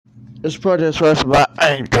This protest was about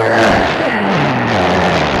anger.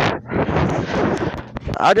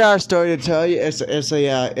 I got a story to tell you. It's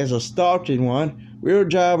a stalking one. We were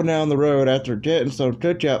driving down the road after getting some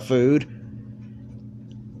cookout food.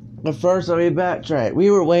 But first, let me backtrack. We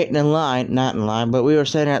were waiting in line, not in line, but we were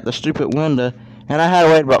sitting at the stupid window, and I had to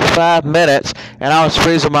wait about 5 minutes, and I was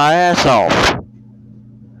freezing my ass off.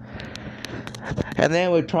 And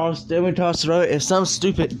then we tossed the road, and some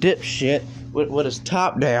stupid dipshit with his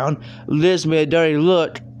top down gives me a dirty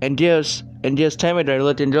look and gives Tammy a dirty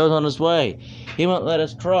look and goes on his way. He won't let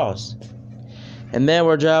us cross. And then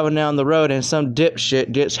we're driving down the road, and some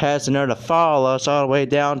dipshit has the nerve to follow us all the way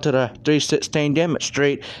down to the 316 Dimmitt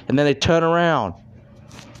Street, and then they turn around.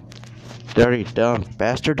 Dirty, dumb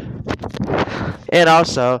bastard. And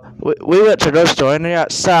also, we went to the grocery store, and they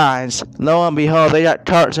got signs. Lo and behold, they got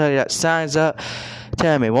carts and they got signs up.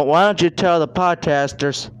 Tell me, why don't you tell the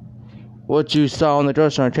podcasters what you saw in the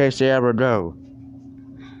grocery store in case they ever go?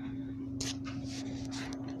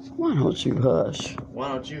 Why don't you hush? Why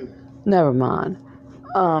don't you? Never mind.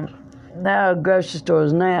 Now grocery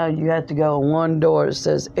stores now you have to go in one door that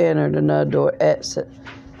says enter and another door exit.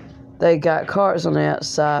 They got carts on the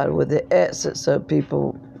outside with the exit so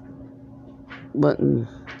people wouldn't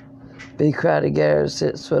be crowded together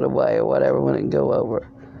 6 foot away or whatever when it go over.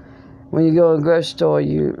 When you go in a grocery store,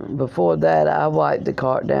 before that I wiped the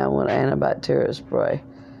cart down with antibacterial spray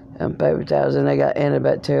and paper towels, and they got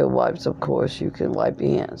antibacterial wipes. Of course, you can wipe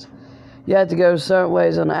your hands. You have to go certain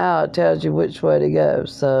ways on the aisle. It tells you which way to go.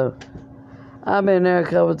 So I've been there a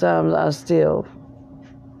couple of times. I still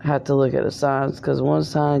have to look at the signs because one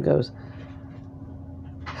sign goes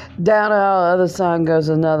down the aisle, the other sign goes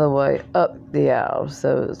another way up the aisle.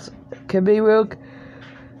 So it can be real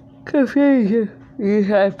confusing. You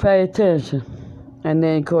have to pay attention. And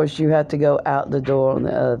then, of course, you have to go out the door on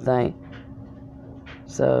the other thing.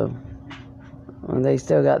 So they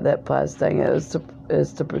still got that plastic thing.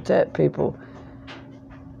 It's to protect people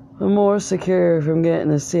more secure from getting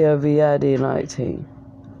the COVID-19.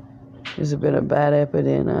 This has been a bad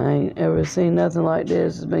epidemic. I ain't ever seen nothing like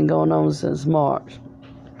this. It's been going on since March.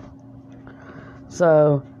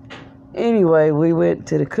 So, anyway, we went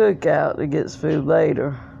to the cookout to get food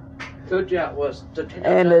later. Cookout was...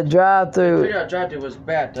 And the drive-thru... The cookout drive-thru was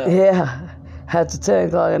bad, though. Yeah, after 10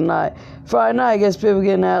 o'clock at night. Friday night, I guess people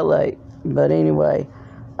getting out late. But anyway,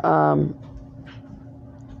 I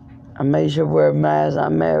made sure to wear a mask. I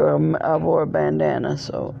wore a bandana.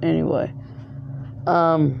 So, anyway,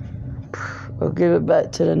 we'll give it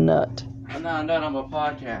back to the nut. I'm a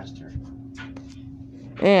podcaster.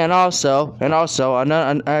 And also,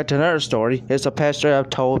 another story. It's a past story I've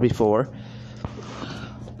told before.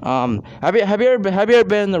 Have you ever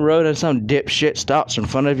been in the road and some dipshit stops in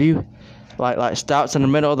front of you, like stops in the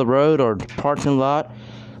middle of the road or parking lot?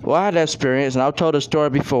 Well, I had that experience, and I've told the story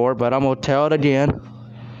before, but I'm gonna tell it again.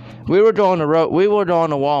 We were going to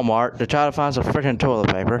Walmart to try to find some freaking toilet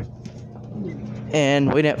paper,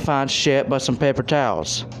 and we didn't find shit but some paper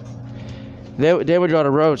towels. Then we go to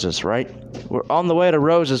Rose's, right? We're on the way to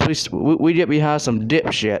Rose's. We get behind some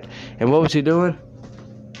dipshit, and what was he doing?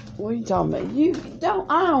 What are you talking about?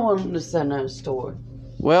 I don't want him to send that story.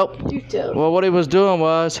 Well, you tell him. Well, what he was doing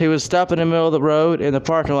was he was stopping in the middle of the road in the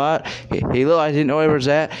parking lot. He looked like he didn't know where he was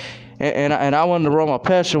at, and I wanted to roll my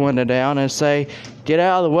passenger window down and say, "Get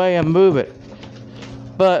out of the way and move it."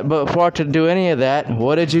 But before I could do any of that,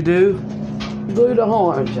 what did you do? Blew the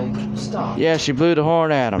horn, Jake. Stop. Yeah, she blew the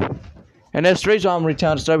horn at him. And that's the reason I'm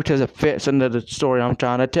retelling the story, because it fits into the story I'm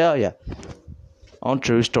trying to tell you on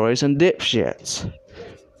True Stories and Dipshits.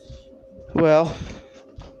 Well,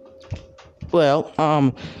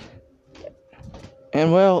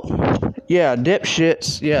 yeah,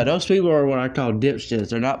 dipshits. Yeah, those people are what I call dipshits.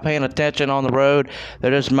 They're not paying attention on the road.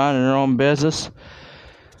 They're just minding their own business.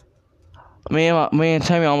 Me and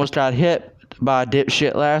Tammy almost got hit by a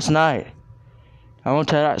dipshit last night. I want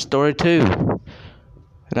to tell that story too.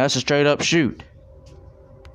 And that's a straight up shoot.